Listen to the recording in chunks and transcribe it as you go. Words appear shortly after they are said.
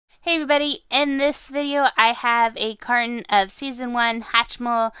Hey everybody, in this video I have a carton of Season 1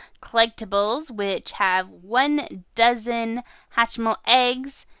 Hatchimal Collectibles, which have 1 dozen Hatchimal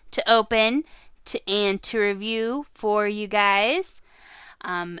eggs to open and to review for you guys.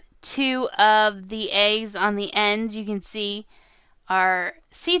 2 of the eggs on the ends you can see are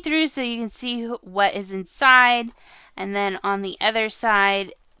see-through, so you can see what is inside, and then on the other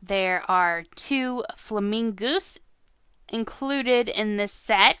side there are 2 flamingos included in this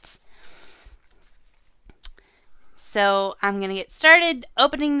set. So I'm going to get started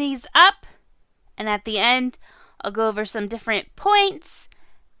opening these up, and at the end I'll go over some different points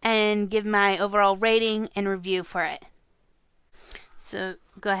and give my overall rating and review for it. So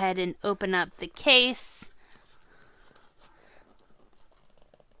go ahead and open up the case.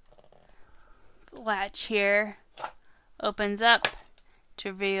 The latch here opens up to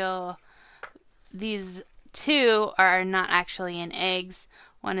reveal these 2 are not actually in eggs.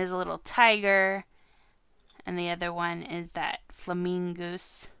 One is a little tiger, and the other one is that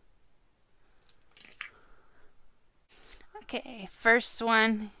flamingos. Okay, first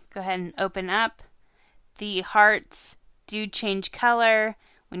one, go ahead and open up. The hearts do change color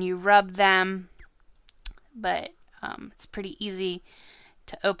when you rub them, but it's pretty easy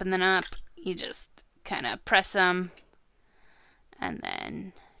to open them up. You just kind of press them and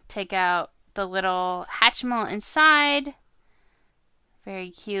then take out the little Hatchimal inside.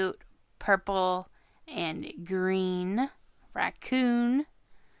 Very cute purple and green raccoon.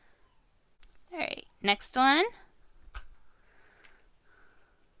 Alright, next one.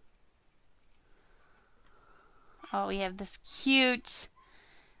 Oh, we have this cute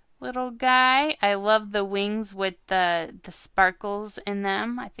little guy. I love the wings with the sparkles in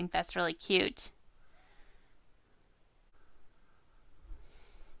them. I think that's really cute.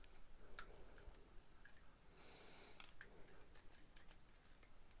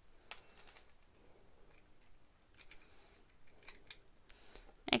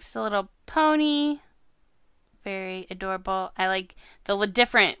 Next, a little pony. Very adorable. I like the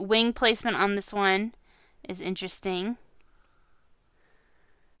different wing placement on this one is interesting.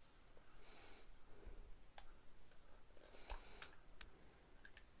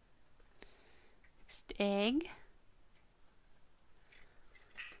 Next egg.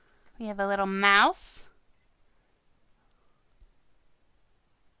 We have a little mouse.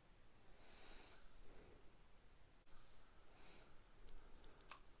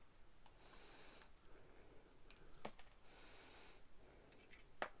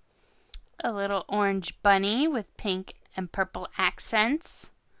 A little orange bunny with pink and purple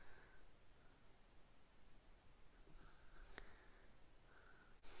accents.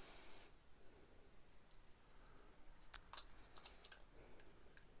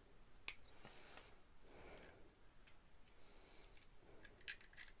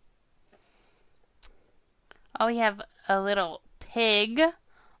 Oh, we have a little pig.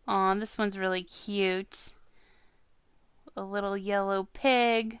 Oh, this one's really cute. A little yellow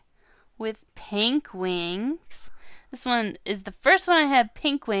pig with pink wings. This one is the first one I have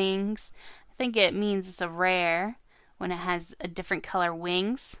pink wings. I think it means it's a rare when it has a different color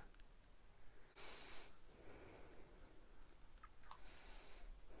wings.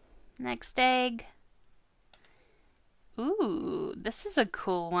 Next egg. Ooh, this is a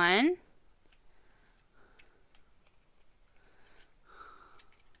cool one.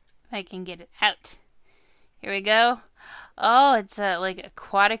 If I can get it out. Here we go. Oh, it's a like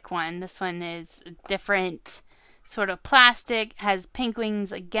aquatic one. This one is a different sort of plastic, has pink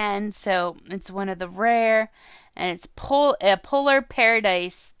wings again, so it's one of the rare, and it's a polar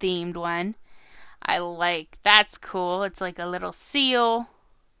paradise themed one. I like, that's cool. It's like a little seal.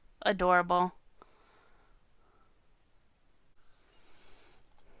 Adorable.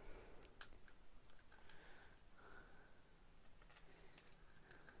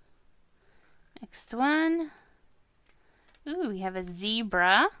 Next one. Ooh, we have a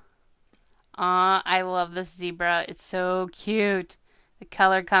zebra. Aw, I love this zebra. It's so cute. The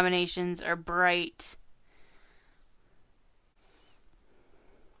color combinations are bright.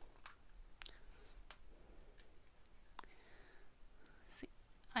 See,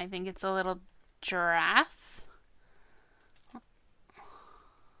 I think it's a little giraffe.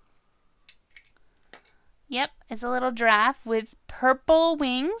 Yep, it's a little giraffe with purple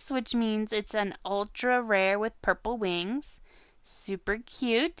wings, which means it's an ultra rare with purple wings. Super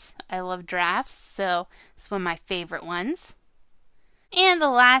cute. I love giraffes, so it's one of my favorite ones. And the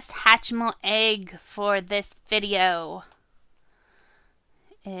last Hatchimal egg for this video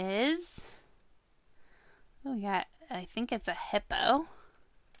is, oh yeah, I think it's a hippo.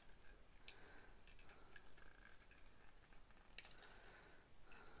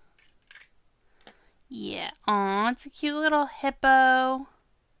 Yeah, aw, it's a cute little hippo.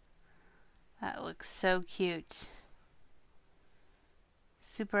 That looks so cute.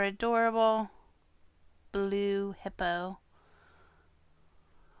 Super adorable. Blue hippo.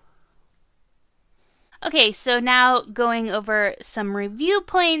 Okay, so now going over some review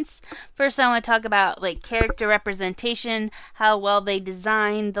points. First, I want to talk about like character representation, how well they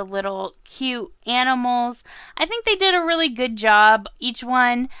designed the little cute animals. I think they did a really good job. Each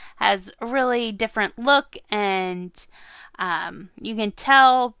one has a really different look, and you can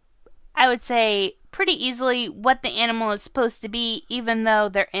tell, I would say, pretty easily what the animal is supposed to be, even though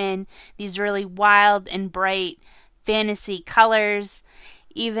they're in these really wild and bright fantasy colors.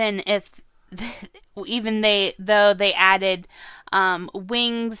 Even if though they added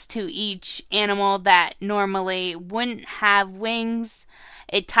wings to each animal that normally wouldn't have wings,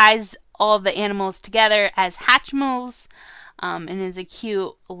 it ties all the animals together as Hatchimals, and is a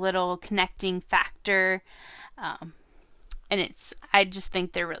cute little connecting factor. And I just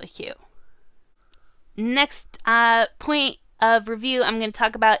think they're really cute. Next point of review I'm going to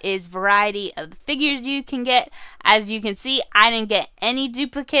talk about is variety of the figures you can get. As you can see, I didn't get any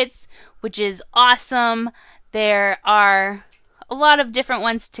duplicates, which is awesome. There are a lot of different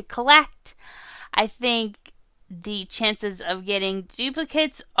ones to collect. I think the chances of getting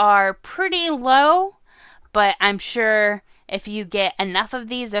duplicates are pretty low, but I'm sure if you get enough of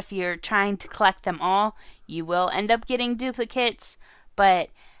these, if you're trying to collect them all, you will end up getting duplicates. But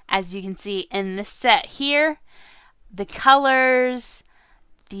as you can see in this set here, the colors,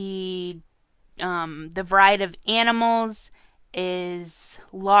 the variety of animals is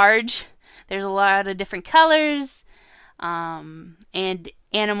large. There's a lot of different colors, and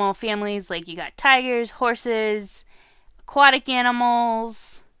animal families, like you got tigers, horses, aquatic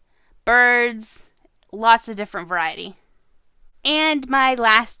animals, birds, lots of different variety. And my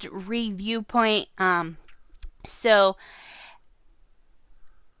last review point, so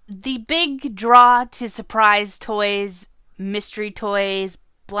the big draw to surprise toys, mystery toys,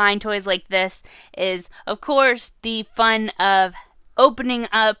 blind toys like this is, of course, the fun of opening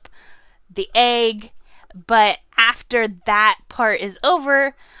up the egg. But after that part is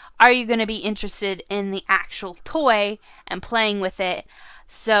over, are you going to be interested in the actual toy and playing with it?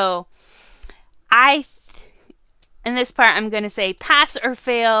 So in this part, I'm going to say pass or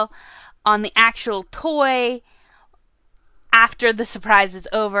fail on the actual toy after the surprise is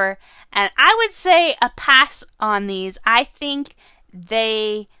over. And I would say a pass on these. I think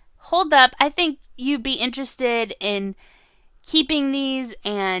they hold up. I think you'd be interested in keeping these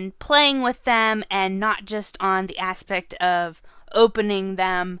and playing with them, and not just on the aspect of opening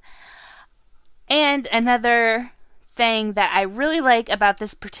them. And another thing that I really like about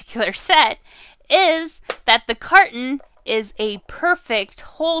this particular set is that the carton is a perfect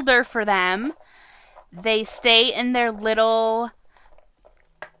holder for them. They stay in their little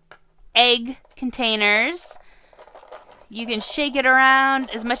egg containers. You can shake it around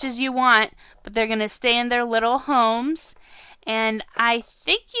as much as you want, but they're going to stay in their little homes. And I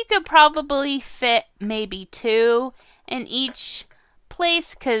think you could probably fit maybe 2 in each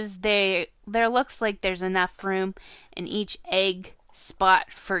place, because there looks like there's enough room in each egg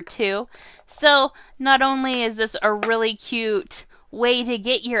spot for 2. So not only is this a really cute way to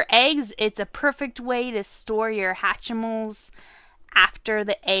get your eggs, it's a perfect way to store your Hatchimals after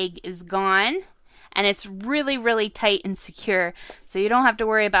the egg is gone. And it's really, really tight and secure, so you don't have to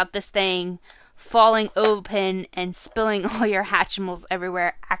worry about this thing falling open and spilling all your Hatchimals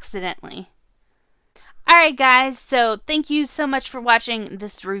everywhere accidentally. Alright guys, so thank you so much for watching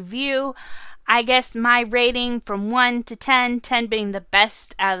this review. I guess my rating from 1 to 10, 10 being the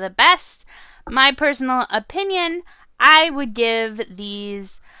best out of the best, my personal opinion, I would give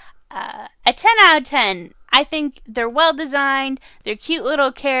these a 10 out of 10. I think they're well designed, they're cute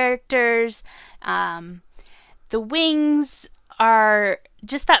little characters, the wings are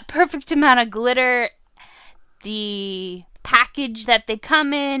just that perfect amount of glitter. The package that they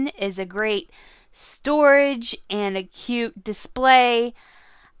come in is a great storage and a cute display,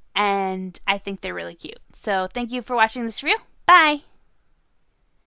 and I think they're really cute. So thank you for watching this review. Bye!